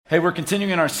Hey, we're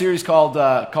continuing our series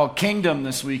called Kingdom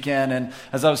this weekend, and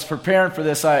as I was preparing for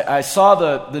this, I saw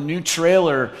the new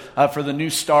trailer for the new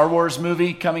Star Wars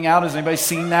movie coming out. Has anybody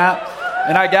seen that?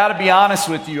 And I got to be honest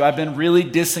with you, I've been really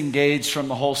disengaged from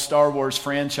the whole Star Wars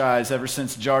franchise ever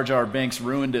since Jar Jar Binks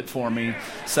ruined it for me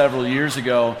several years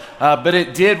ago. But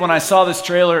it did, when I saw this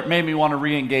trailer, it made me want to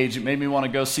re-engage. It made me want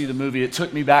to go see the movie. It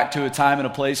took me back to a time and a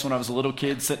place when I was a little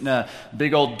kid sitting in a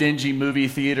big old dingy movie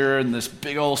theater and this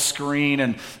big old screen,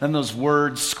 and then those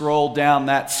words scrolled down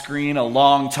that screen a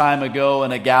long time ago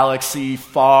in a galaxy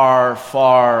far,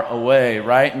 far away,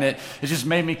 right? And it just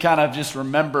made me kind of just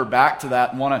remember back to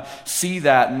that and want to see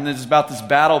that. And it's about this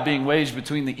battle being waged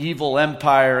between the evil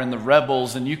empire and the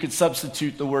rebels, and you could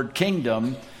substitute the word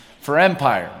kingdom for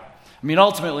empire. I mean,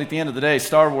 ultimately, at the end of the day,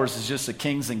 Star Wars is just a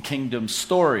kings and kingdoms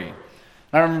story.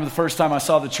 I remember the first time I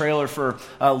saw the trailer for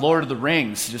Lord of the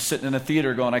Rings, just sitting in a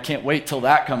theater going, I can't wait till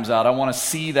that comes out. I want to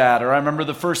see that. Or I remember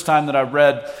the first time that I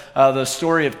read the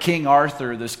story of King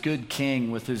Arthur, this good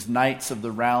king with his knights of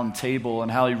the round table, and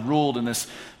how he ruled in this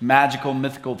magical,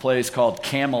 mythical place called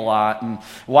Camelot. And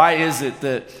why is it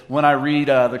that when I read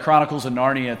the Chronicles of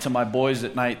Narnia to my boys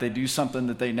at night, they do something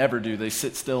that they never do? They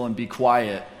sit still and be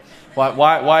quiet.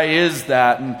 Why is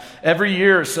that? And every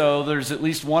year or so, there's at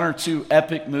least one or two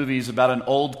epic movies about an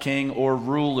old king or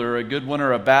ruler, a good one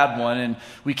or a bad one. And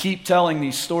we keep telling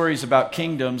these stories about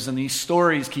kingdoms, and these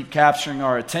stories keep capturing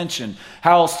our attention.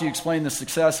 How else do you explain the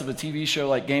success of a TV show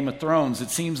like Game of Thrones? It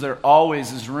seems there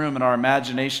always is room in our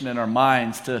imagination and our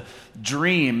minds to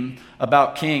dream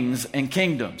about kings and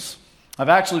kingdoms. I've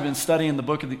actually been studying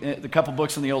the couple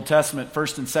books in the Old Testament,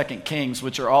 1st and 2nd Kings,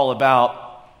 which are all about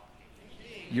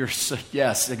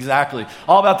yes, exactly.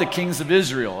 All about the kings of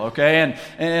Israel, okay?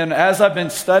 And as I've been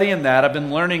studying that, I've been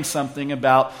learning something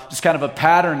about just kind of a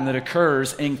pattern that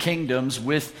occurs in kingdoms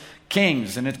with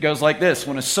kings. And it goes like this.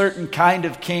 When a certain kind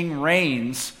of king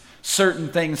reigns, certain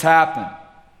things happen.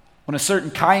 When a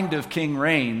certain kind of king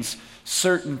reigns,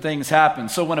 certain things happen.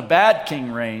 So when a bad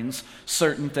king reigns,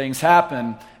 certain things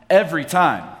happen every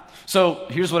time. So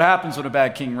here's what happens when a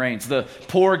bad king reigns. The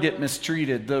poor get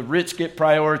mistreated. The rich get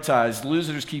prioritized.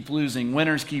 Losers keep losing.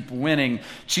 Winners keep winning.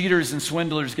 Cheaters and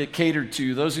swindlers get catered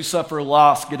to. Those who suffer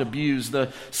loss get abused.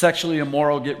 The sexually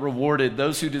immoral get rewarded.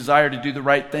 Those who desire to do the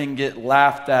right thing get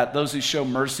laughed at. Those who show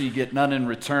mercy get none in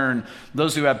return.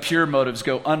 Those who have pure motives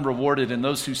go unrewarded. And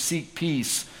those who seek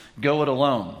peace go it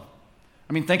alone.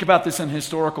 I mean, think about this in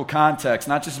historical context,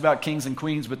 not just about kings and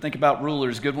queens, but think about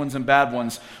rulers, good ones and bad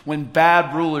ones. When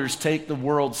bad rulers take the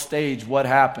world stage, what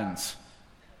happens?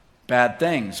 Bad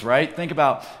things, right? Think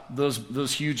about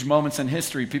those huge moments in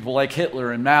history, people like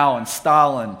Hitler and Mao and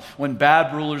Stalin. When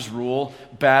bad rulers rule,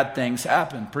 bad things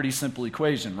happen. Pretty simple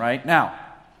equation, right? Now,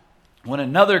 when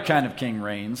another kind of king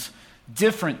reigns,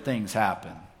 different things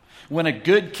happen. When a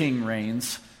good king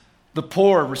reigns, the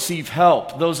poor receive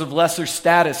help. Those of lesser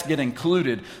status get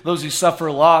included. Those who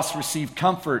suffer loss receive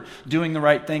comfort. Doing the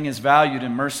right thing is valued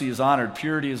and mercy is honored.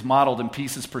 Purity is modeled and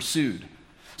peace is pursued.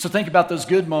 So think about those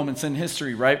good moments in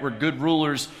history, right, where good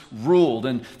rulers ruled.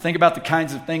 And think about the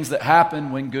kinds of things that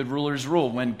happen when good rulers rule.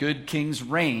 When good kings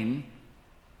reign,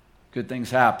 good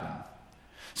things happen.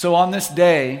 So on this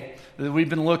day that we've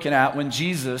been looking at, when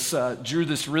Jesus drew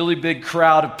this really big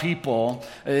crowd of people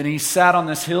and he sat on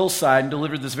this hillside and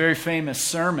delivered this very famous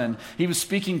sermon, he was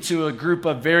speaking to a group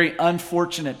of very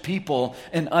unfortunate people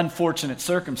in unfortunate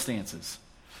circumstances.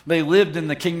 They lived in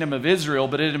the kingdom of Israel,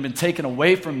 but it had been taken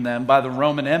away from them by the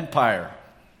Roman Empire.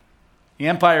 The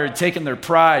empire had taken their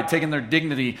pride, taken their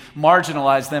dignity,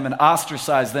 marginalized them, and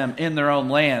ostracized them in their own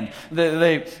land.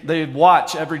 They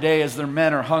watch every day as their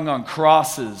men are hung on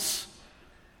crosses.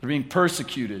 They're being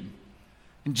persecuted.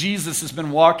 And Jesus has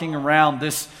been walking around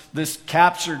this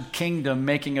captured kingdom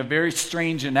making a very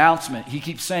strange announcement. He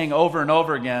keeps saying over and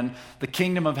over again, the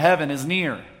kingdom of heaven is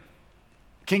near.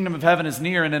 The kingdom of heaven is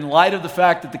near. And in light of the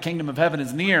fact that the kingdom of heaven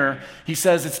is near, he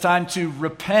says it's time to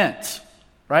repent,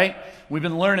 right? We've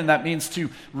been learning that means to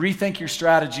rethink your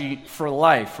strategy for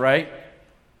life, right?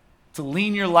 To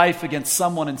lean your life against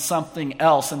someone and something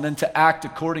else, and then to act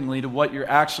accordingly to what you're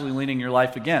actually leaning your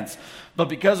life against. But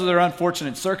because of their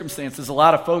unfortunate circumstances, a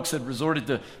lot of folks had resorted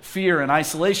to fear and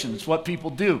isolation. It's what people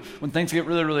do. When things get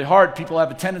really, really hard, people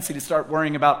have a tendency to start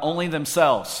worrying about only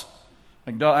themselves.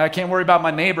 Like, I can't worry about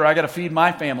my neighbor. I got to feed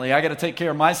my family. I got to take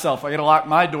care of myself. I got to lock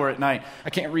my door at night.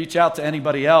 I can't reach out to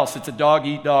anybody else. It's a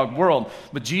dog-eat-dog world.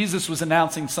 But Jesus was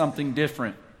announcing something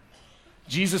different.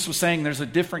 Jesus was saying there's a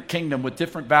different kingdom with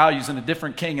different values and a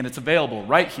different king, and it's available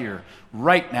right here,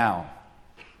 right now.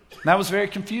 And that was very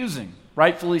confusing,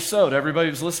 rightfully so, to everybody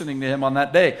who was listening to him on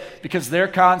that day, because their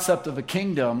concept of a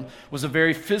kingdom was a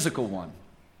very physical one.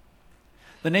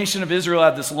 The nation of Israel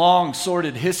had this long,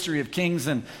 sordid history of kings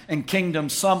and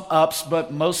kingdoms, some ups,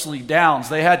 but mostly downs.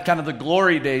 They had kind of the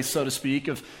glory days, so to speak,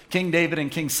 of King David and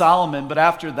King Solomon, but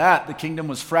after that, the kingdom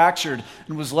was fractured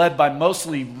and was led by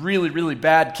mostly really, really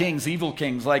bad kings, evil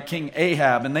kings like King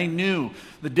Ahab, and they knew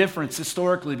the difference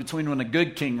historically between when a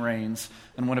good king reigns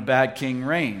and when a bad king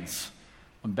reigns.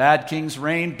 When bad kings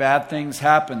reign, bad things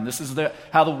happen. This is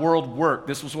how the world worked.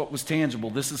 This was what was tangible.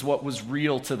 This is what was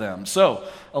real to them. So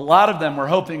a lot of them were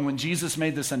hoping when Jesus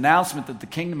made this announcement that the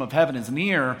kingdom of heaven is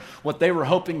near, what they were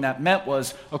hoping that meant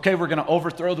was, okay, we're going to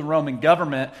overthrow the Roman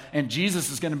government, and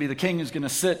Jesus is going to be the king who's going to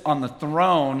sit on the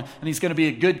throne, and he's going to be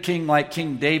a good king like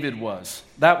King David was.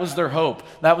 That was their hope.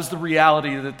 That was the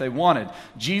reality that they wanted.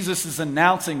 Jesus is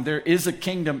announcing there is a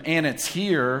kingdom and it's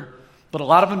here. But a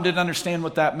lot of them didn't understand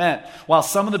what that meant. While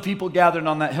some of the people gathered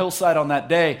on that hillside on that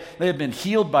day, they had been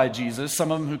healed by Jesus.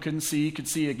 Some of them who couldn't see could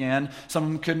see again. Some of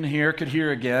them couldn't hear could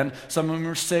hear again. Some of them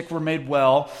were sick were made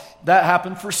well. That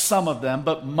happened for some of them.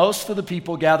 But most of the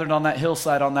people gathered on that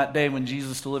hillside on that day when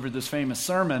Jesus delivered this famous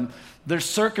sermon, their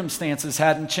circumstances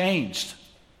hadn't changed.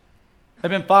 They've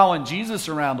been following Jesus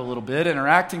around a little bit,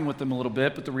 interacting with him a little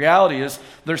bit, but the reality is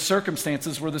their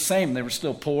circumstances were the same. They were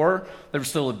still poor, they were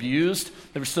still abused,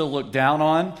 they were still looked down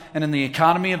on, and in the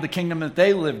economy of the kingdom that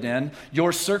they lived in,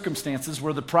 your circumstances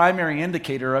were the primary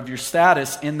indicator of your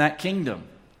status in that kingdom.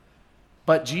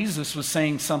 But Jesus was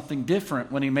saying something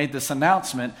different when he made this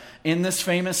announcement in this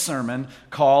famous sermon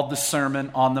called the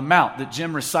Sermon on the Mount, that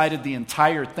Jim recited the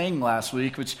entire thing last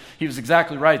week, which he was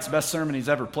exactly right. It's the best sermon he's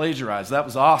ever plagiarized. That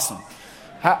was awesome.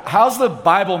 How's the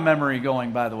Bible memory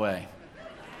going, by the way?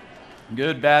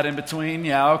 Good, bad, in between?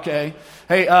 Yeah, okay.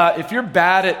 Hey, if you're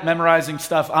bad at memorizing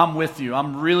stuff, I'm with you.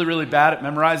 I'm really, really bad at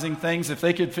memorizing things. If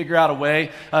they could figure out a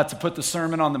way to put the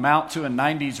Sermon on the Mount to a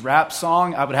 90s rap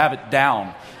song, I would have it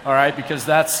down, all right? Because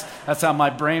that's how my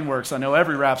brain works. I know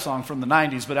every rap song from the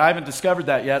 90s, but I haven't discovered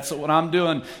that yet. So what I'm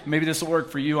doing, maybe this will work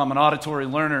for you. I'm an auditory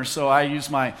learner, so I use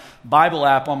my Bible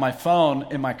app on my phone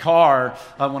in my car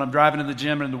when I'm driving to the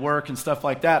gym and to work and stuff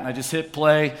like that, and I just hit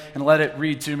play and let it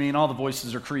read to me, and all the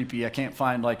voices are creepy. I can't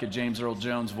find like a James Earl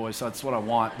Jones voice. That's what I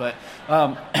want, but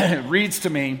it reads to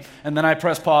me, and then I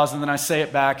press pause, and then I say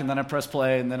it back, and then I press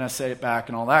play, and then I say it back,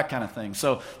 and all that kind of thing.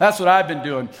 So that's what I've been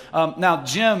doing. Now,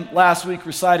 Jim last week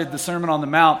recited the Sermon on the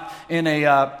Mount in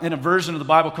a version of the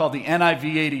Bible called the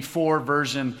NIV 84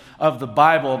 version of the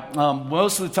Bible.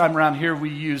 Most of the time around here we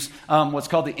use what's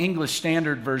called the English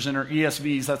Standard Version, or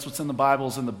ESVs. That's what's in the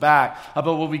Bibles in the back.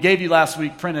 But what we gave you last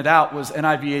week printed out was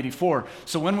NIV 84.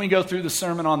 So when we go through the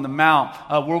Sermon on the Mount,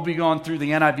 we'll be going through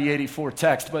the NIV 84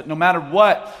 text. But no matter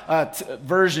what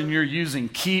version you're using,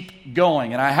 keep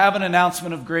going. And I have an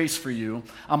announcement of grace for you.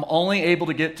 I'm only able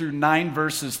to get through 9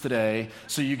 verses today,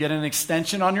 so you get an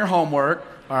extension on your homework.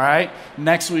 All right?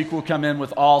 Next week we'll come in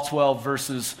with all 12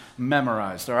 verses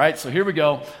memorized. All right? So here we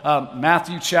go.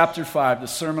 Matthew chapter 5, the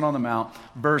Sermon on the Mount,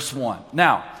 verse 1.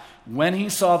 Now, when he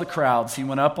saw the crowds, he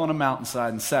went up on a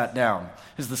mountainside and sat down.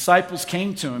 His disciples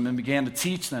came to him and began to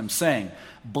teach them, saying,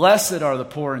 "Blessed are the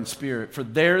poor in spirit, for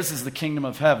theirs is the kingdom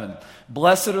of heaven.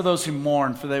 Blessed are those who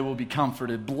mourn, for they will be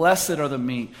comforted. Blessed are the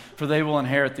meek, for they will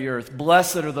inherit the earth.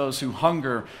 Blessed are those who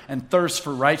hunger and thirst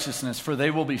for righteousness, for they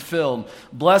will be filled.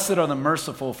 Blessed are the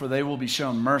merciful, for they will be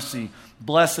shown mercy.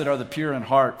 Blessed are the pure in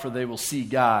heart, for they will see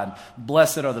God.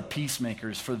 Blessed are the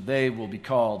peacemakers, for they will be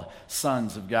called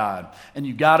sons of God." And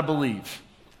you got to believe.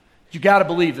 You got to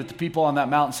believe that the people on that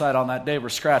mountainside on that day were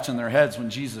scratching their heads when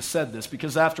Jesus said this,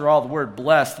 because after all, the word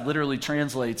blessed literally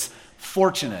translates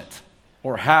fortunate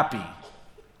or happy.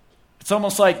 It's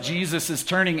almost like Jesus is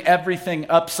turning everything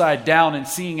upside down and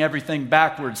seeing everything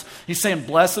backwards. He's saying,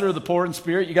 blessed are the poor in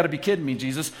spirit. You got to be kidding me,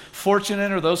 Jesus.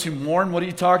 Fortunate are those who mourn. What are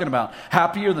you talking about?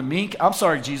 Happy are the meek? I'm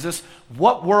sorry, Jesus.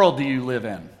 What world do you live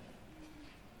in?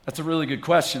 That's a really good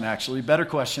question, actually. Better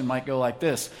question might go like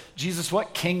this. Jesus,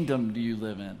 what kingdom do you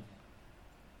live in?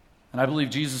 And I believe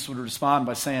Jesus would respond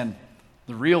by saying,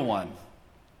 the real one,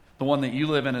 the one that you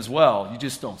live in as well. You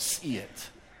just don't see it.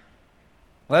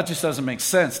 Well, that just doesn't make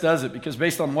sense, does it? Because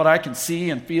based on what I can see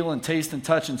and feel and taste and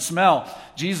touch and smell,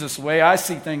 Jesus, the way I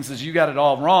see things is you got it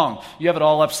all wrong. You have it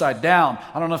all upside down.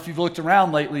 I don't know if you've looked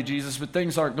around lately, Jesus, but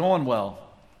things aren't going well.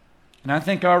 And I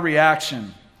think our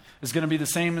reaction is going to be the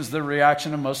same as the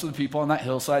reaction of most of the people on that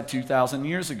hillside 2,000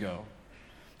 years ago.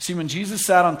 See, when Jesus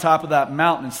sat on top of that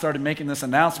mountain and started making this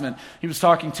announcement, he was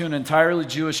talking to an entirely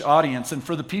Jewish audience. And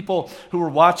for the people who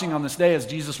were watching on this day as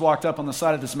Jesus walked up on the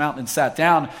side of this mountain and sat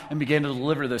down and began to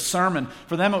deliver this sermon,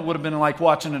 for them it would have been like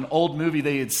watching an old movie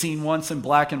they had seen once in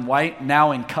black and white,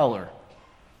 now in color.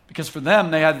 Because for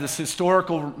them, they had this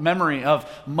historical memory of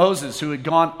Moses who had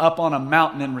gone up on a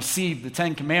mountain and received the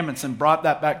 10 Commandments and brought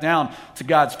that back down to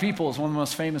God's people. It's one of the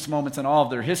most famous moments in all of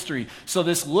their history. So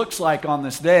this looks like on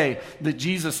this day that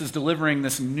Jesus is delivering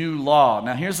this new law.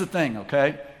 Now here's the thing,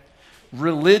 okay?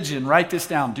 Religion, write this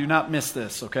down. Do not miss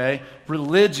this, okay?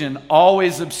 Religion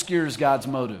always obscures God's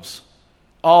motives.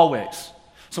 Always.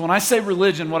 So when I say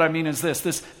religion, what I mean is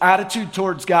this attitude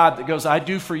towards God that goes, I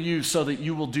do for you so that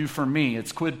you will do for me.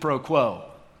 It's quid pro quo.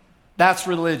 That's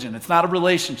religion. It's not a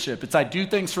relationship. It's I do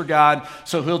things for God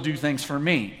so he'll do things for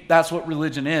me. That's what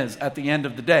religion is at the end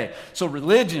of the day. So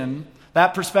religion,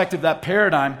 that perspective, that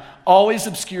paradigm, always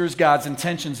obscures God's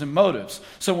intentions and motives.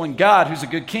 So when God, who's a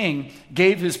good king,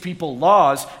 gave his people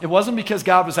laws, it wasn't because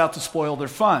God was out to spoil their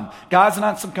fun. God's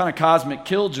not some kind of cosmic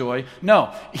killjoy.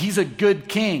 No, he's a good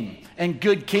king. And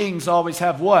good kings always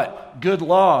have what? Good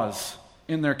laws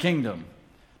in their kingdom.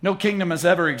 No kingdom has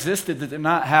ever existed that did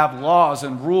not have laws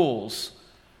and rules.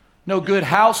 No good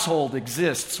household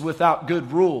exists without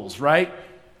good rules, right?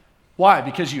 Why?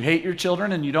 Because you hate your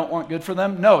children and you don't want good for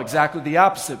them? No, exactly the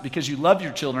opposite. Because you love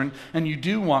your children and you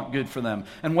do want good for them.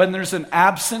 And when there's an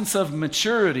absence of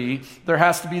maturity, there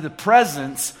has to be the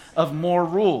presence of more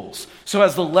rules. So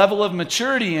as the level of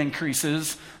maturity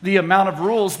increases, the amount of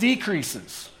rules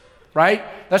decreases. Right?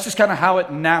 That's just kind of how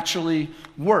it naturally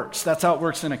works. That's how it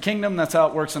works in a kingdom. That's how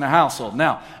it works in a household.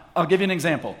 Now, I'll give you an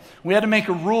example. We had to make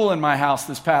a rule in my house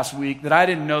this past week that I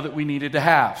didn't know that we needed to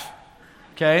have.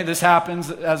 Okay? This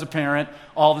happens as a parent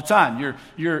all the time.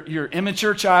 Your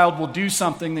immature child will do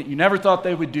something that you never thought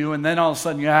they would do, and then all of a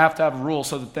sudden you have to have a rule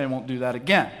so that they won't do that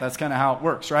again. That's kind of how it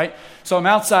works, right? So I'm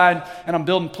outside, and I'm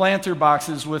building planter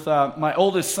boxes with my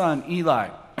oldest son, Eli.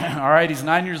 All right, he's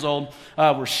 9 years old.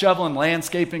 We're shoveling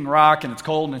landscaping rock, and it's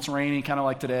cold and it's rainy, kind of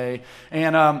like today.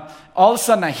 And all of a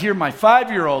sudden, I hear my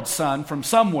 5-year-old son from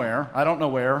somewhere, I don't know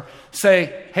where,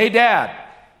 say, "Hey, Dad."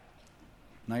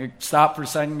 And I stop for a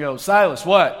second and go, "Silas,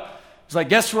 what?" He's like,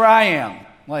 "Guess where I am?"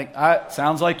 Like,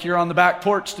 sounds like you're on the back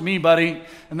porch to me, buddy.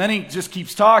 And then he just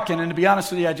keeps talking, and to be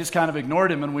honest with you, I just kind of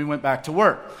ignored him, and we went back to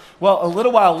work. Well, a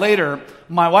little while later,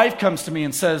 my wife comes to me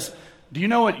and says, "Do you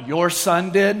know what your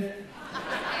son did?"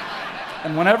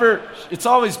 And whenever, it's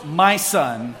always my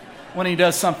son when he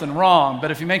does something wrong, but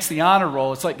if he makes the honor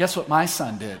roll, it's like, guess what my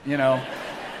son did, you know?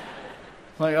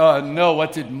 Like, oh no,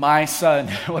 what did my son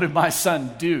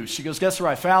do? She goes, "Guess where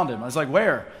I found him?" I was like,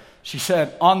 "Where?" She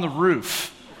said, "On the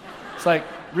roof." It's like,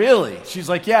 "Really?" She's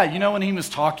like, "Yeah, you know when he was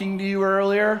talking to you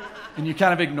earlier and you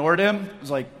kind of ignored him?" I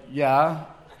was like, "Yeah."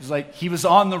 He's like, "He was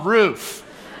on the roof."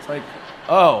 It's like,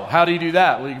 "Oh, how do you do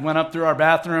that?" Well, he went up through our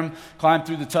bathroom, climbed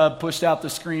through the tub, pushed out the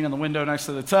screen on the window next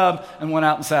to the tub, and went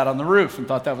out and sat on the roof and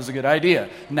thought that was a good idea.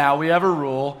 Now we have a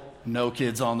rule, no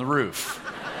kids on the roof.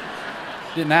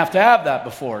 Didn't have to have that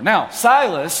before. Now,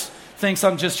 Silas thinks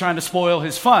I'm just trying to spoil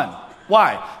his fun.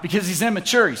 Why? Because he's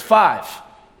immature. He's 5,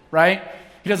 right?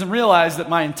 He doesn't realize that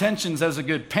my intentions as a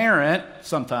good parent,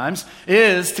 sometimes,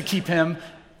 is to keep him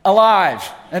alive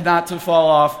and not to fall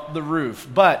off the roof.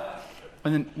 But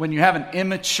when you have an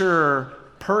immature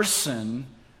person,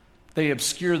 they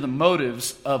obscure the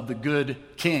motives of the good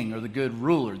king or the good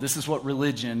ruler. This is what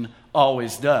religion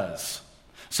always does.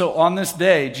 So on this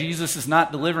day, Jesus is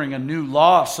not delivering a new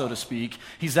law, so to speak.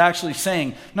 He's actually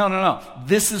saying, no.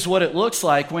 This is what it looks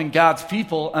like when God's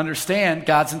people understand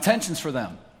God's intentions for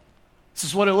them. This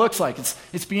is what it looks like.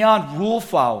 It's beyond rule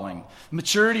following.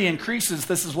 Maturity increases.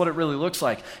 This is what it really looks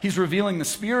like. He's revealing the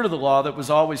spirit of the law that was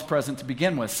always present to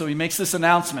begin with. So he makes this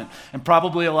announcement. And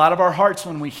probably a lot of our hearts,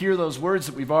 when we hear those words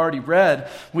that we've already read,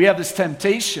 we have this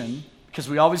temptation, because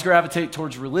we always gravitate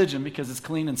towards religion because it's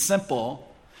clean and simple.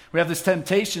 We have this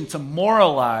temptation to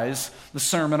moralize the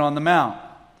Sermon on the Mount,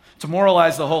 to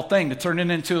moralize the whole thing, to turn it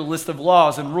into a list of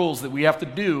laws and rules that we have to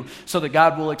do so that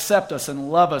God will accept us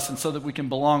and love us and so that we can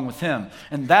belong with him.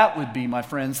 And that would be, my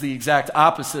friends, the exact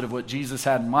opposite of what Jesus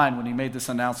had in mind when he made this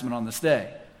announcement on this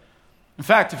day. In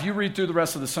fact, if you read through the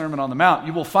rest of the Sermon on the Mount,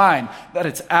 you will find that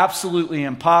it's absolutely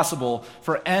impossible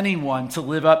for anyone to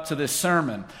live up to this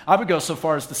sermon. I would go so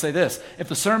far as to say this: if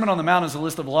the Sermon on the Mount is a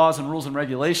list of laws and rules and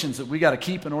regulations that we got to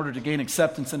keep in order to gain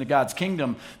acceptance into God's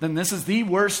kingdom, then this is the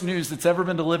worst news that's ever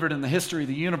been delivered in the history of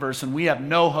the universe, and we have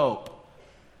no hope.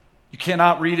 You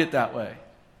cannot read it that way.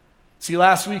 See,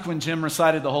 last week when Jim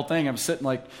recited the whole thing, I was sitting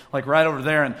like right over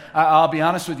there, and I'll be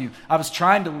honest with you, I was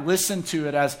trying to listen to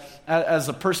it as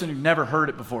a person who never heard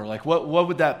it before. Like, what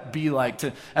would that be like?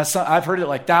 I've heard it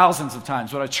like thousands of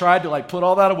times, but I tried to put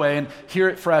all that away and hear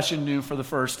it fresh and new for the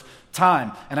first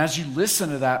time. And as you listen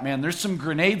to that, man, there's some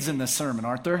grenades in this sermon,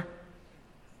 aren't there?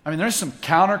 I mean, there's some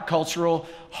countercultural,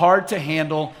 hard to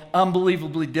handle,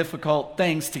 unbelievably difficult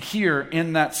things to hear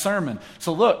in that sermon.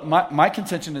 So look, my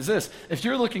contention is this. If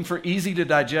you're looking for easy to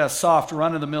digest, soft,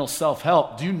 run-of-the-mill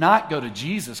self-help, do not go to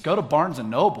Jesus. Go to Barnes &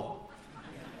 Noble.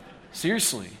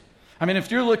 Seriously. I mean,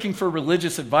 if you're looking for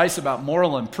religious advice about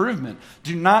moral improvement,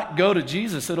 do not go to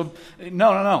Jesus.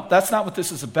 No. That's not what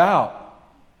this is about.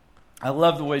 I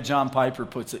love the way John Piper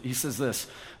puts it. He says this: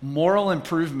 moral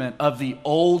improvement of the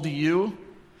old you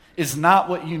is not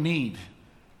what you need.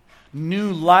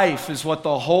 New life is what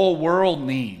the whole world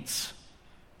needs.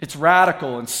 It's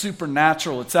radical and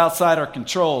supernatural. It's outside our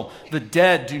control. The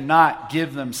dead do not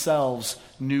give themselves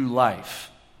new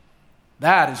life.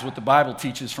 That is what the Bible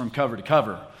teaches from cover to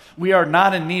cover. We are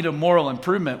not in need of moral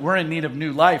improvement. We're in need of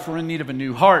new life. We're in need of a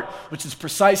new heart, which is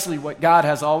precisely what God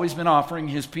has always been offering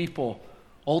his people.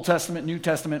 Old Testament, New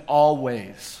Testament,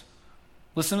 always.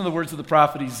 Listen to the words of the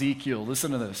prophet Ezekiel.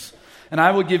 Listen to this. And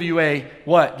I will give you a,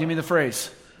 what? Give me the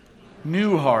phrase.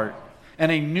 New heart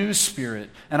and a new spirit.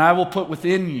 And I will put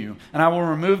within you. And I will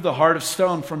remove the heart of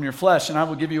stone from your flesh. And I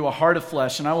will give you a heart of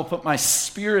flesh. And I will put my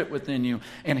spirit within you.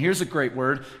 And here's a great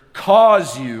word.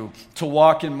 Cause you to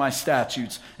walk in my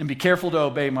statutes. And be careful to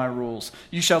obey my rules.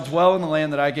 You shall dwell in the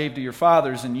land that I gave to your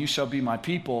fathers. And you shall be my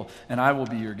people. And I will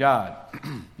be your God.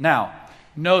 Now,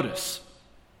 notice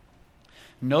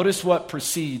what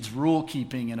precedes rule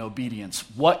keeping and obedience.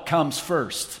 What comes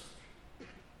first?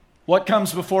 What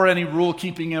comes before any rule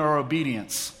keeping or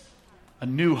obedience? A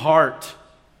new heart,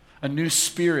 a new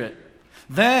spirit.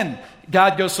 Then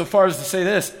God goes so far as to say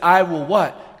this: I will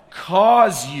what?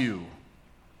 Cause you.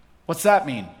 What's that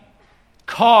mean?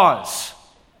 Cause.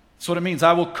 That's what it means.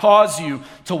 I will cause you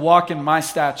to walk in my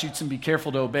statutes and be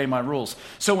careful to obey my rules.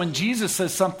 So when Jesus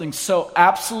says something so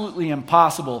absolutely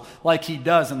impossible, like he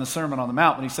does in the Sermon on the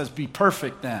Mount, when he says, be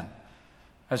perfect then,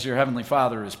 as your heavenly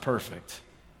Father is perfect.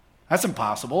 That's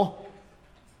impossible.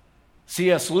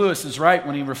 C.S. Lewis is right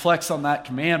when he reflects on that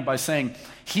command by saying,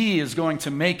 he is going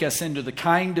to make us into the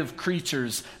kind of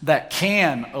creatures that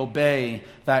can obey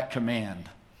that command.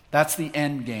 That's the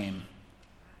end game.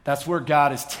 That's where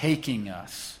God is taking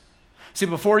us. See,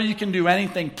 before you can do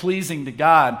anything pleasing to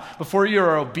God, before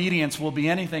your obedience will be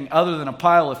anything other than a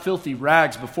pile of filthy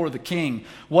rags before the King,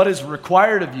 what is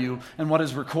required of you and what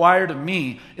is required of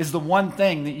me is the one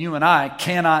thing that you and I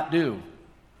cannot do.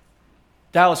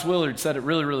 Dallas Willard said it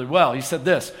really, really well. He said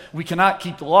this: we cannot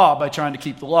keep the law by trying to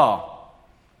keep the law.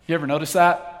 You ever notice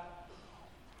that?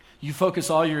 You focus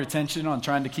all your attention on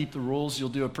trying to keep the rules, you'll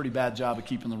do a pretty bad job of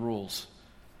keeping the rules.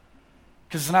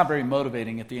 Because it's not very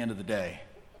motivating at the end of the day.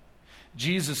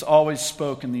 Jesus always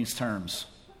spoke in these terms.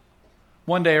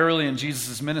 One day early in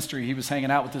Jesus' ministry, he was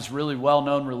hanging out with this really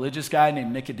well-known religious guy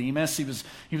named Nicodemus. He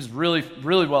was really,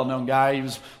 really well-known guy. He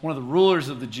was one of the rulers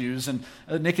of the Jews, and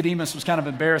Nicodemus was kind of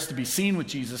embarrassed to be seen with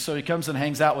Jesus, so he comes and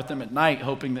hangs out with them at night,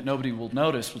 hoping that nobody will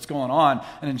notice what's going on.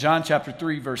 And in John chapter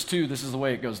 3, verse 2, this is the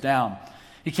way it goes down.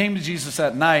 He came to Jesus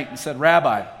at night and said,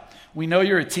 Rabbi, we know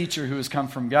you're a teacher who has come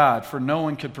from God, for no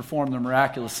one could perform the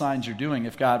miraculous signs you're doing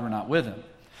if God were not with him.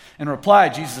 In reply,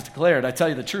 Jesus declared, I tell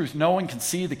you the truth, no one can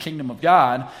see the kingdom of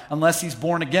God unless he's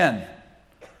born again.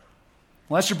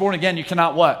 Unless you're born again, you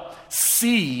cannot what?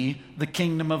 See the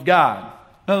kingdom of God.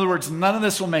 In other words, none of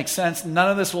this will make sense. None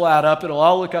of this will add up. It'll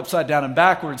all look upside down and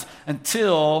backwards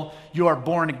until you are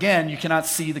born again. You cannot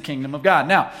see the kingdom of God.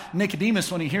 Now,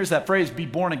 Nicodemus, when he hears that phrase, be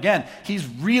born again, he's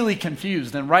really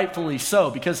confused, and rightfully so,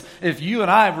 because if you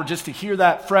and I were just to hear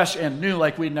that fresh and new,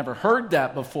 like we'd never heard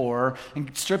that before,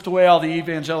 and stripped away all the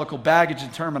evangelical baggage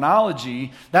and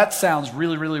terminology, that sounds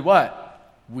really, really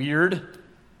what? Weird,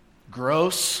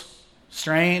 gross,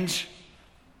 strange,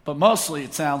 but mostly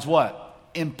it sounds what?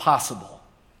 Impossible.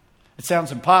 It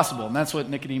sounds impossible, and that's what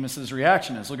Nicodemus'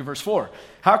 reaction is. Look at verse 4.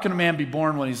 How can a man be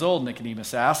born when he's old,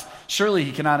 Nicodemus asked. Surely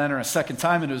he cannot enter a second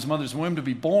time into his mother's womb to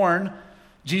be born.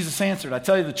 Jesus answered, I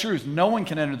tell you the truth, no one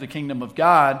can enter the kingdom of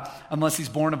God unless he's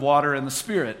born of water and the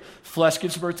Spirit. Flesh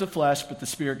gives birth to flesh, but the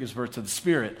Spirit gives birth to the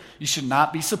Spirit. You should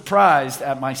not be surprised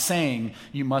at my saying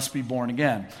you must be born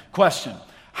again. Question,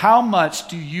 how much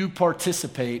do you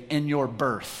participate in your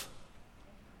birth?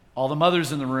 All the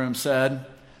mothers in the room said,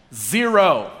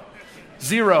 0.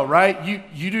 0, right?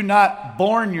 You do not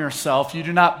born yourself. You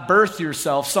do not birth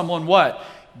yourself. Someone what?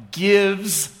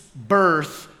 Gives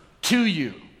birth to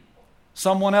you.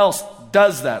 Someone else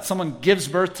does that. Someone gives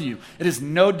birth to you. It is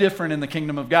no different in the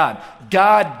kingdom of God.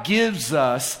 God gives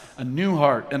us a new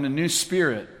heart and a new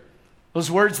spirit. Those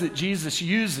words that Jesus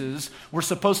uses were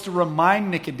supposed to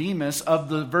remind Nicodemus of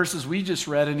the verses we just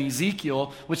read in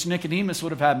Ezekiel, which Nicodemus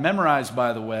would have had memorized,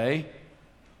 by the way.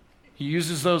 He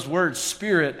uses those words,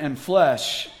 spirit and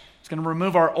flesh. He's going to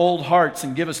remove our old hearts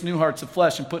and give us new hearts of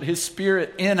flesh and put his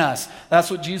Spirit in us.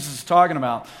 That's what Jesus is talking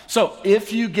about. So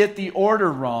if you get the order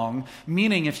wrong,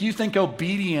 meaning if you think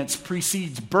obedience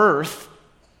precedes birth,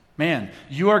 man,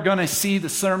 you are going to see the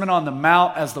Sermon on the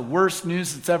Mount as the worst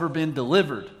news that's ever been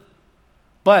delivered.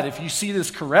 But if you see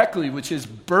this correctly, which is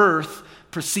birth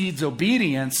precedes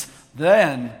obedience,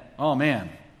 then, oh man,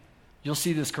 you'll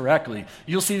see this correctly.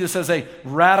 You'll see this as a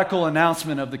radical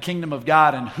announcement of the kingdom of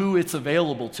God and who it's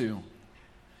available to.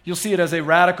 You'll see it as a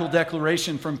radical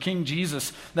declaration from King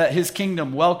Jesus that his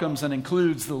kingdom welcomes and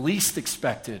includes the least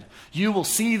expected. You will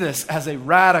see this as a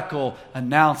radical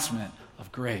announcement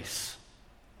of grace.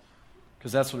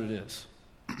 Because that's what it is.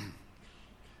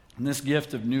 And this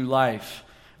gift of new life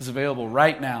is available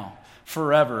right now,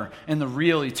 forever, in the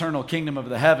real eternal kingdom of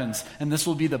the heavens. And this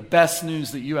will be the best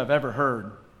news that you have ever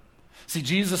heard. See,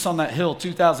 Jesus on that hill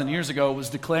 2,000 years ago was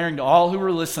declaring to all who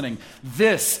were listening,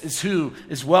 this is who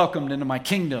is welcomed into my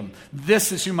kingdom.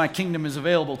 This is who my kingdom is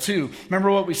available to.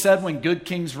 Remember what we said when good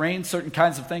kings reign, certain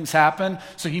kinds of things happen?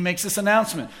 So he makes this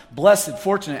announcement. Blessed,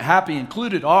 fortunate, happy,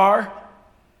 included are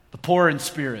the poor in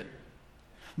spirit.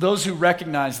 Those who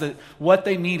recognize that what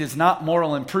they need is not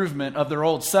moral improvement of their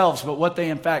old selves, but what they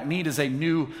in fact need is a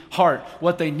new heart.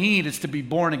 What they need is to be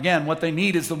born again. What they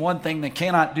need is the one thing they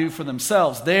cannot do for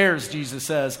themselves. Theirs, Jesus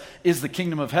says, is the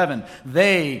kingdom of heaven.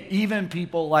 They, even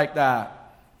people like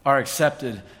that, are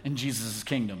accepted in Jesus'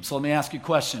 kingdom. So let me ask you a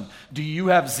question. Do you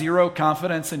have zero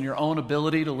confidence in your own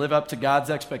ability to live up to God's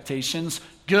expectations?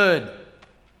 Good.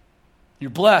 You're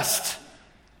blessed.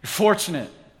 You're fortunate.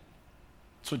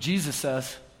 That's what Jesus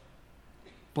says.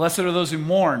 Blessed are those who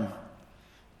mourn.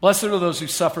 Blessed are those who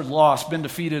suffered loss, been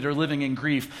defeated, or living in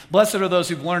grief. Blessed are those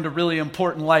who've learned a really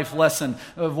important life lesson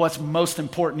of what's most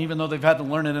important, even though they've had to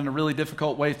learn it in a really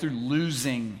difficult way through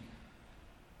losing.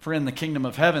 For in the kingdom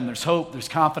of heaven, there's hope, there's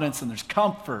confidence, and there's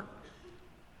comfort.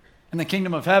 In the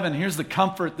kingdom of heaven, here's the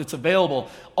comfort that's available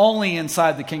only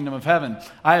inside the kingdom of heaven.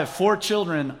 I have 4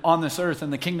 children on this earth. In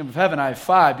the kingdom of heaven, I have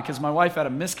 5 because my wife had a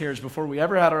miscarriage before we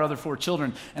ever had our other 4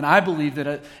 children. And I believe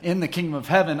that in the kingdom of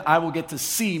heaven, I will get to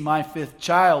see my 5th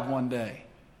child one day.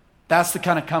 That's the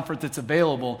kind of comfort that's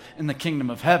available in the kingdom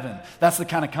of heaven. That's the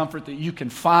kind of comfort that you can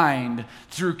find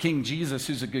through King Jesus,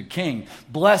 who's a good king.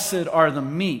 Blessed are the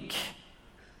meek.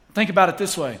 Think about it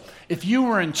this way. If you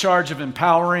were in charge of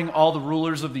empowering all the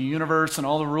rulers of the universe and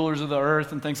all the rulers of the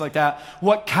earth and things like that,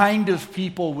 what kind of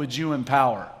people would you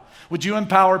empower? Would you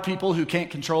empower people who can't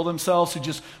control themselves, who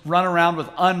just run around with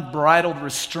unbridled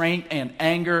restraint and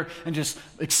anger and just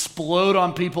explode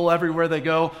on people everywhere they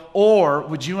go? Or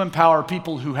would you empower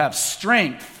people who have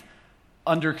strength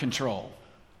under control?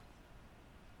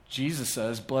 Jesus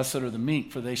says, blessed are the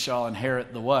meek, for they shall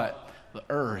inherit the what? The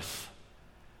earth.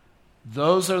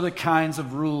 Those are the kinds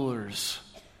of rulers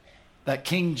that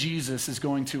King Jesus is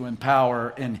going to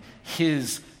empower in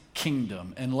his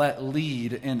kingdom and let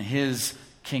lead in his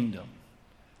kingdom.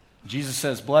 Jesus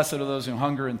says, blessed are those who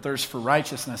hunger and thirst for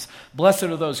righteousness. Blessed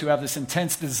are those who have this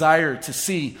intense desire to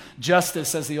see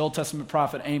justice, as the Old Testament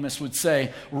prophet Amos would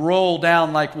say, roll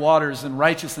down like waters and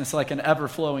righteousness like an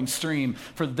ever-flowing stream,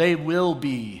 for they will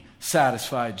be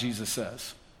satisfied, Jesus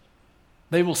says.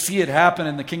 They will see it happen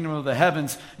in the kingdom of the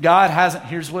heavens. God hasn't,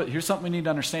 here's something we need to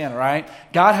understand, all right?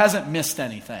 God hasn't missed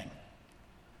anything.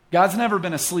 God's never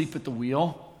been asleep at the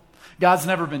wheel. God's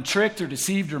never been tricked or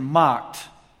deceived or mocked.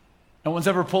 No one's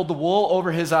ever pulled the wool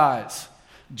over his eyes.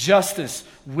 Justice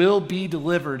will be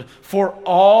delivered for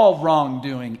all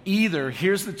wrongdoing. Either,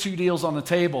 here's the 2 deals on the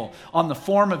table, on the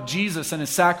form of Jesus and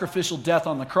his sacrificial death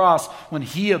on the cross, when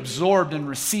he absorbed and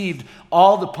received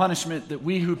all the punishment that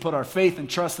we who put our faith and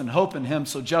trust and hope in him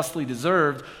so justly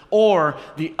deserved. Or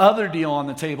the other deal on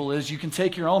the table is you can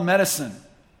take your own medicine.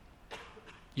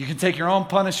 You can take your own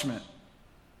punishment.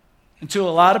 And to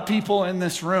a lot of people in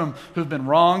this room who've been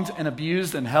wronged and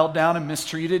abused and held down and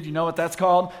mistreated, you know what that's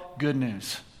called? Good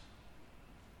news.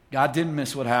 God didn't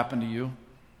miss what happened to you.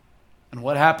 And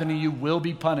what happened to you will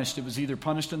be punished. It was either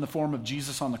punished in the form of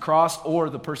Jesus on the cross,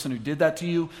 or the person who did that to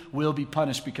you will be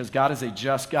punished, because God is a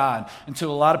just God. And to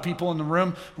a lot of people in the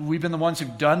room, we've been the ones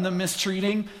who've done the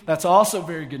mistreating. That's also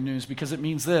very good news, because it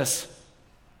means this.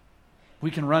 We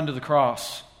can run to the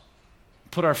cross,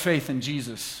 put our faith in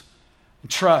Jesus, and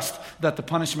trust that the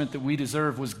punishment that we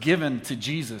deserve was given to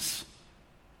Jesus.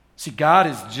 See, God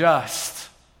is just.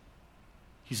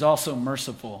 He's also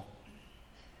merciful,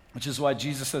 which is why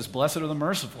Jesus says, blessed are the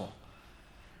merciful.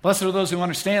 Blessed are those who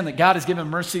understand that God has given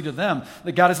mercy to them,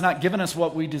 that God has not given us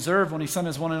what we deserve when he sent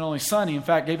his one and only Son. He, in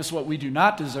fact, gave us what we do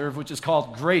not deserve, which is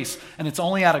called grace. And it's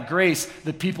only out of grace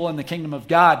that people in the kingdom of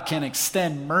God can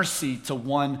extend mercy to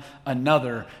one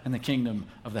another in the kingdom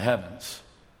of the heavens.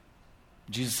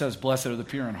 Jesus says, blessed are the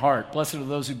pure in heart. Blessed are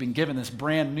those who've been given this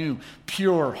brand new,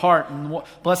 pure heart. And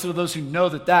blessed are those who know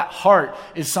that that heart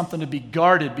is something to be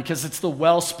guarded because it's the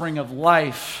wellspring of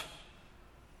life.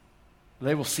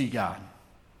 They will see God.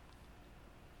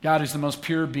 God is the most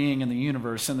pure being in the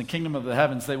universe. In the kingdom of the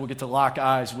heavens, they will get to lock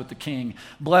eyes with the King.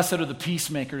 Blessed are the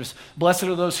peacemakers. Blessed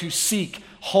are those who seek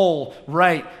whole,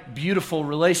 right, beautiful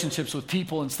relationships with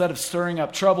people instead of stirring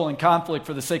up trouble and conflict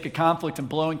for the sake of conflict and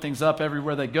blowing things up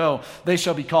everywhere they go. They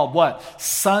shall be called what?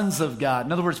 Sons of God.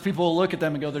 In other words, people will look at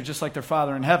them and go, they're just like their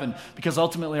Father in heaven, because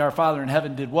ultimately our Father in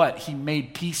heaven did what? He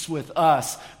made peace with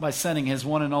us by sending his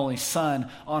one and only Son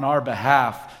on our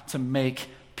behalf to make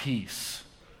peace.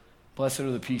 Blessed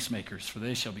are the peacemakers, for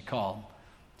they shall be called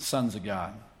sons of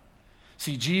God.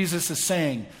 See, Jesus is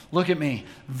saying, look at me,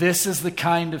 this is the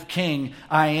kind of king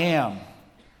I am.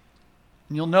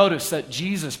 And you'll notice that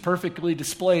Jesus perfectly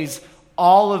displays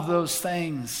all of those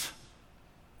things.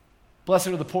 Blessed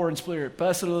are the poor in spirit,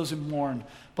 blessed are those who mourn,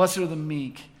 blessed are the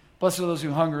meek, blessed are those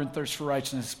who hunger and thirst for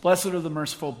righteousness, blessed are the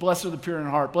merciful, blessed are the pure in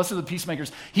heart, blessed are the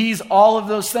peacemakers. He's all of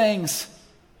those things.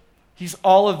 He's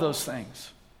all of those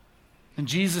things. And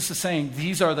Jesus is saying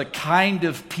these are the kind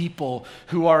of people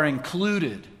who are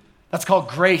included. That's called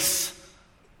grace.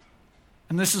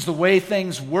 And this is the way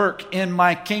things work in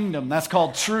my kingdom. That's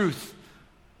called truth.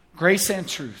 Grace and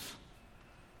truth.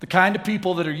 The kind of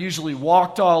people that are usually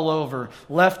walked all over,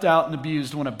 left out and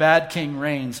abused when a bad king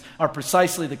reigns are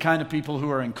precisely the kind of people who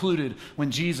are included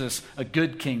when Jesus, a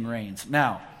good king, reigns.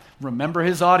 Now, remember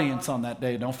his audience on that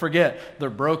day. Don't forget, they're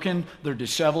broken, they're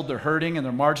disheveled, they're hurting, and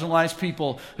they're marginalized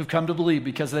people who've come to believe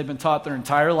because they've been taught their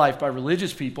entire life by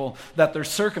religious people that their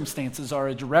circumstances are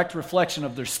a direct reflection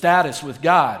of their status with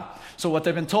God. So what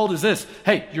they've been told is this: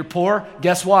 hey, you're poor,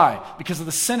 guess why? Because of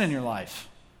the sin in your life.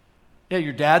 Yeah,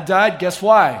 your dad died, guess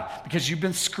why? Because you've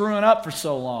been screwing up for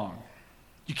so long.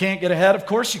 You can't get ahead? Of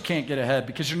course you can't get ahead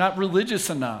because you're not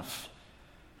religious enough.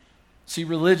 See,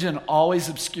 religion always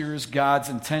obscures God's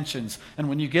intentions. And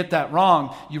when you get that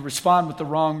wrong, you respond with the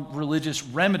wrong religious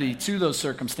remedy to those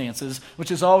circumstances, which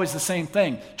is always the same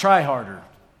thing. Try harder.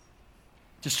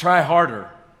 Just try harder.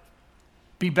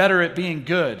 Be better at being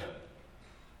good.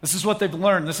 This is what they've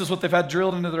learned. This is what they've had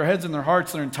drilled into their heads and their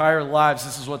hearts their entire lives.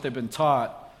 This is what they've been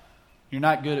taught. You're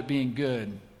not good at being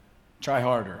good. Try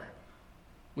harder.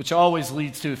 Which always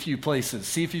leads to a few places.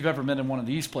 See if you've ever been in one of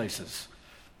these places.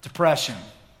 Depression.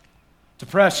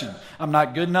 I'm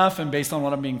not good enough, and based on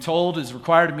what I'm being told is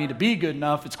required of me to be good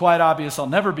enough, it's quite obvious I'll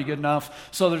never be good enough,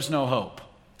 so there's no hope.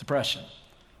 Depression.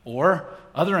 Or,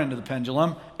 other end of the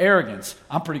pendulum, arrogance.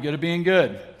 I'm pretty good at being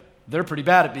good. They're pretty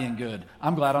bad at being good.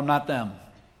 I'm glad I'm not them.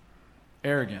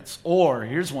 Arrogance. Or,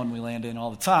 here's one we land in all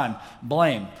the time,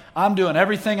 blame. I'm doing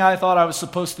everything I thought I was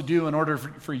supposed to do in order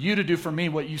for you to do for me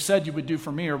what you said you would do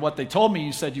for me, or what they told me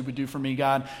you said you would do for me,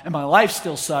 God, and my life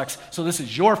still sucks, so this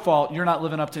is your fault. You're not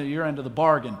living up to your end of the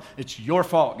bargain. It's your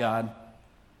fault, God.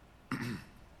 You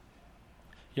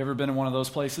ever been in one of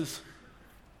those places?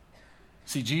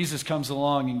 See, Jesus comes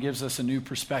along and gives us a new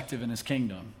perspective in his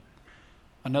kingdom.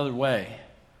 Another way.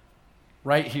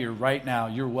 Right here, right now,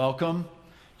 you're welcome.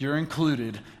 You're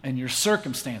included, and your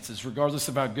circumstances, regardless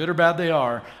of how good or bad they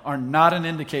are not an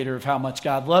indicator of how much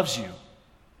God loves you,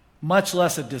 much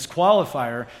less a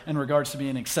disqualifier in regards to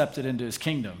being accepted into his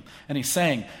kingdom. And he's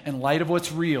saying, in light of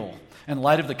what's real, in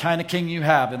light of the kind of king you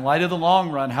have, in light of the long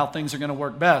run, how things are going to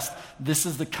work best, this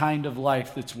is the kind of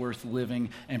life that's worth living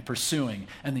and pursuing.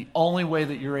 And the only way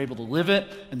that you're able to live it,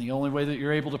 and the only way that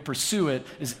you're able to pursue it,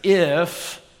 is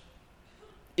if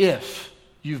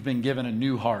you've been given a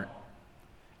new heart.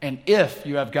 And if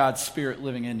you have God's Spirit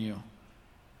living in you.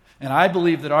 And I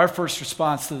believe that our first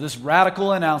response to this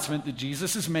radical announcement that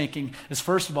Jesus is making is,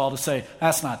 first of all, to say,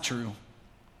 that's not true.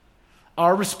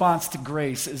 Our response to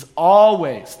grace is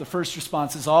always, the first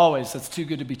response is always, that's too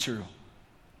good to be true.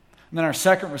 And then our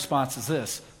second response is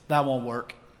this: that won't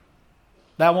work.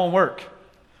 That won't work.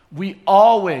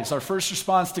 Our first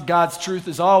response to God's truth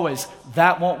is always,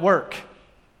 that won't work.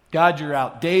 God, you're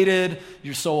outdated,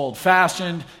 you're so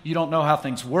old-fashioned, you don't know how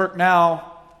things work now.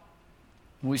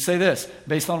 We say this,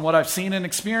 based on what I've seen and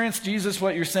experienced, Jesus,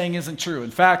 what you're saying isn't true.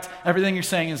 In fact, everything you're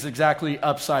saying is exactly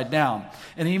upside down.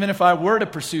 And even if I were to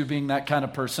pursue being that kind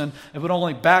of person, it would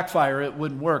only backfire, it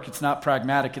wouldn't work, it's not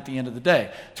pragmatic at the end of the day.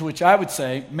 To which I would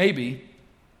say, maybe,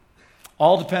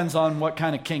 all depends on what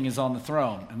kind of king is on the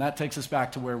throne. And that takes us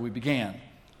back to where we began.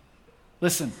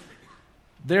 Listen,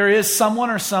 there is someone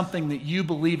or something that you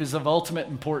believe is of ultimate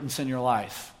importance in your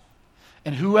life.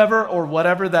 And whoever or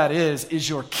whatever that is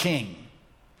your king.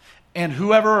 And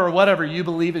whoever or whatever you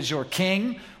believe is your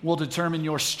king will determine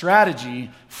your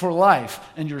strategy for life.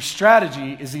 And your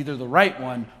strategy is either the right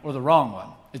one or the wrong one.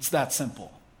 It's that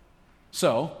simple.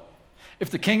 So, if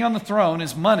the king on the throne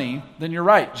is money, then you're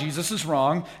right. Jesus is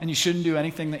wrong, and you shouldn't do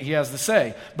anything that he has to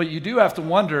say. But you do have to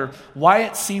wonder why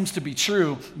it seems to be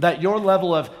true that your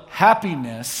level of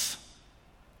happiness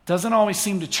doesn't always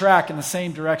seem to track in the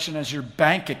same direction as your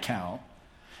bank account.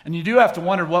 And you do have to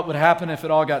wonder what would happen if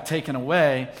it all got taken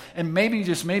away. And maybe,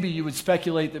 just maybe, you would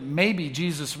speculate that maybe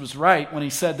Jesus was right when he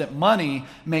said that money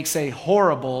makes a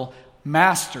horrible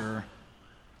master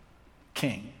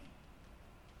king.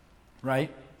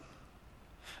 Right?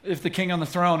 If the king on the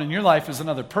throne in your life is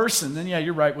another person, then yeah,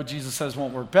 you're right, what Jesus says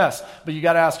won't work best. But you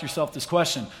got to ask yourself this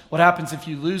question: what happens if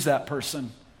you lose that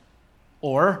person?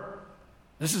 Or,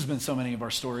 this has been so many of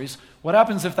our stories, what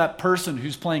happens if that person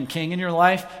who's playing king in your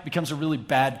life becomes a really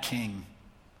bad king?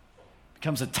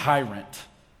 Becomes a tyrant?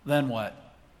 Then what?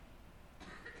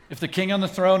 If the king on the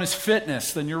throne is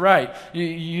fitness, then you're right.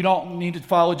 You don't need to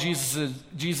follow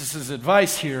Jesus'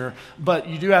 advice here, but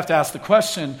you do have to ask the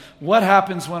question, what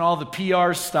happens when all the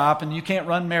PRs stop and you can't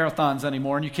run marathons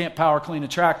anymore and you can't power clean a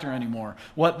tractor anymore?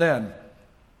 What then?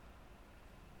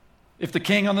 If the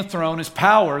king on the throne is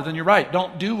power, then you're right.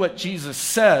 Don't do what Jesus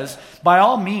says. By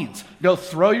all means, go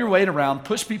throw your weight around,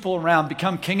 push people around,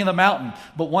 become king of the mountain.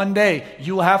 But one day,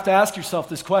 you will have to ask yourself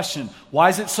this question: why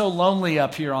is it so lonely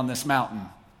up here on this mountain?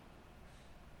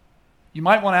 You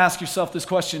might want to ask yourself this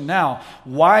question now: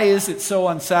 why is it so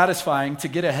unsatisfying to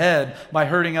get ahead by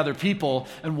hurting other people?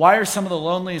 And why are some of the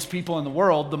loneliest people in the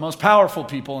world the most powerful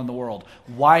people in the world?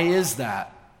 Why is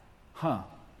that?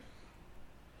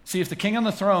 See, if the king on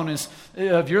the throne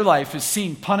of your life is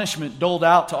seeing punishment doled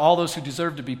out to all those who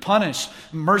deserve to be punished,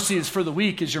 mercy is for the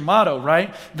weak is your motto,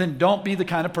 right? Then don't be the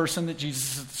kind of person that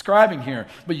Jesus is describing here.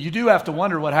 But you do have to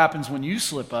wonder what happens when you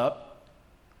slip up,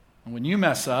 and when you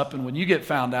mess up, and when you get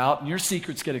found out, and your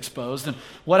secrets get exposed, and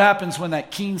what happens when that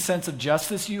keen sense of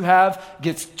justice you have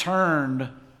gets turned,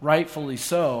 rightfully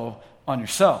so, on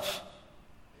yourself.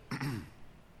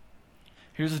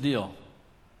 Here's the deal.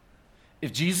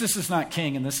 If Jesus is not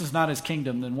king and this is not his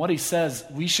kingdom, then what he says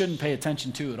we shouldn't pay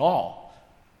attention to at all.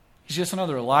 He's just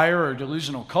another liar or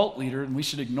delusional cult leader, and we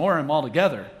should ignore him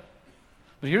altogether.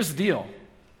 But here's the deal.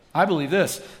 I believe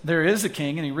this: there is a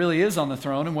king, and he really is on the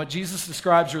throne, and what Jesus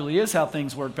describes really is how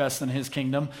things work best in his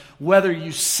kingdom, whether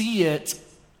you see it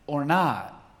or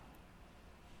not.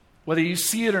 Whether you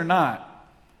see it or not.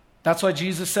 That's why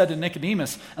Jesus said to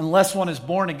Nicodemus, unless one is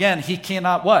born again, he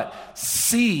cannot what?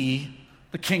 See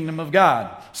the kingdom of God.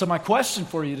 So my question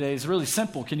for you today is really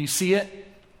simple. Can you see it?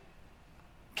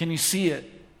 Can you see it?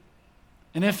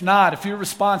 And if not, if your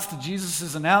response to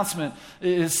Jesus' announcement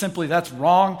is simply, that's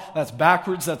wrong, that's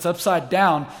backwards, that's upside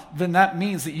down, then that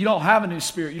means that you don't have a new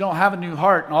spirit, you don't have a new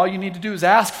heart, and all you need to do is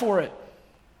ask for it.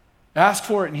 Ask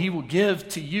for it, and he will give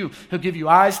to you. He'll give you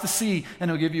eyes to see,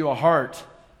 and he'll give you a heart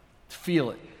to feel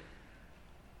it.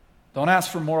 Don't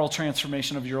ask for moral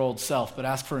transformation of your old self, but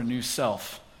ask for a new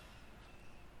self.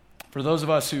 For those of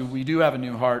us who we do have a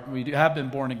new heart, we have been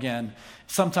born again,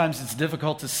 sometimes it's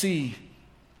difficult to see,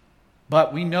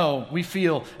 but we know, we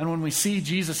feel, and when we see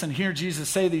Jesus and hear Jesus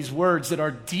say these words at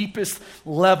our deepest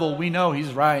level, we know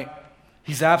he's right.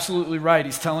 He's absolutely right.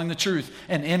 He's telling the truth.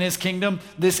 And in his kingdom,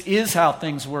 this is how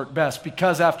things work best,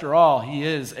 because after all, he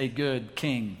is a good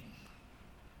king.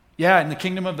 Yeah, in the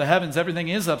kingdom of the heavens, everything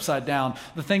is upside down.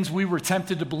 The things we were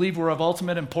tempted to believe were of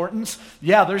ultimate importance,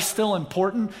 yeah, they're still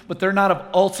important, but they're not of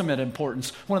ultimate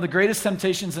importance. One of the greatest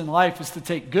temptations in life is to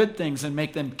take good things and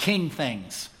make them king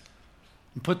things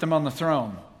and put them on the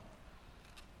throne.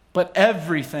 But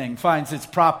everything finds its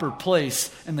proper place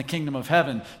in the kingdom of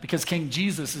heaven because King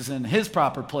Jesus is in his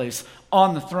proper place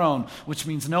on the throne, which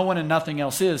means no one and nothing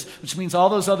else is, which means all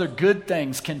those other good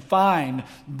things can find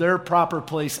their proper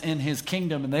place in his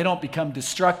kingdom, and they don't become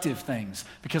destructive things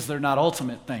because they're not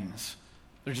ultimate things.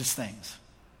 They're just things.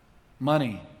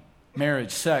 Money,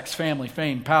 marriage, sex, family,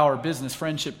 fame, power, business,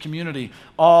 friendship, community,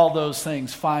 all those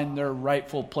things find their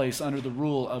rightful place under the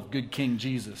rule of good King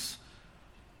Jesus.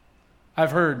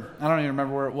 I've heard, I don't even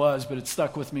remember where it was, but it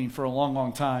stuck with me for a long,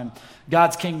 long time.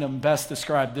 God's kingdom best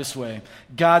described this way: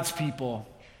 God's people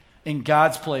in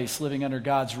God's place living under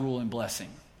God's rule and blessing.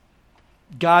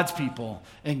 God's people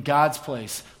in God's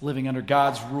place living under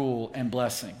God's rule and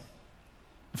blessing.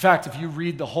 In fact, if you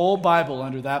read the whole Bible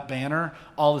under that banner,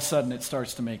 all of a sudden it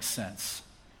starts to make sense.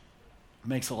 It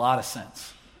makes a lot of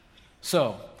sense.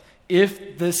 So,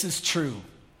 if this is true,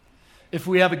 if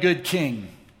we have a good king,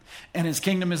 and his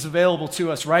kingdom is available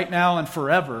to us right now and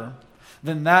forever,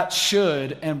 then that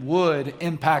should and would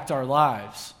impact our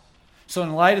lives. So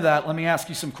in light of that, let me ask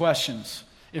you some questions.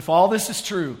 If all this is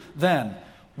true, then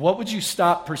what would you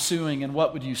stop pursuing and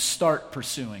what would you start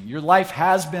pursuing? Your life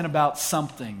has been about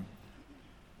something.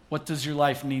 What does your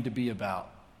life need to be about?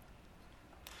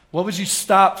 What would you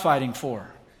stop fighting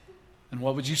for? And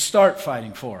what would you start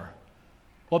fighting for?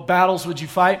 What battles would you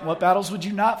fight and what battles would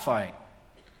you not fight?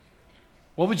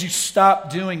 What would you stop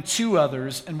doing to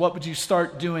others and what would you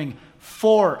start doing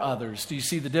for others? Do you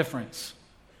see the difference?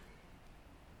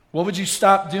 What would you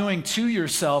stop doing to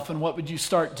yourself and what would you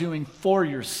start doing for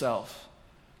yourself?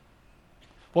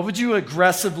 What would you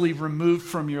aggressively remove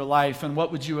from your life and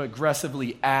what would you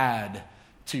aggressively add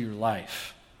to your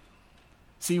life?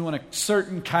 See, when a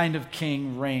certain kind of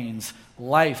king reigns,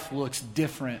 life looks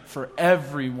different for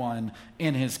everyone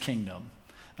in his kingdom.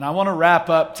 And I want to wrap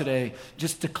up today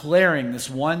just declaring this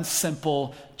one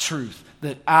simple truth,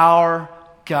 that our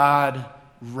God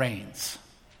reigns.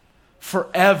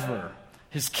 Forever,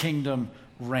 his kingdom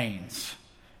reigns.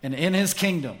 And in his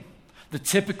kingdom, the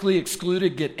typically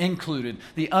excluded get included.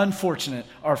 The unfortunate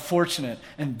are fortunate.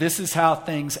 And this is how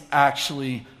things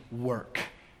actually work.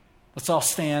 Let's all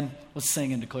stand. Let's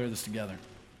sing and declare this together.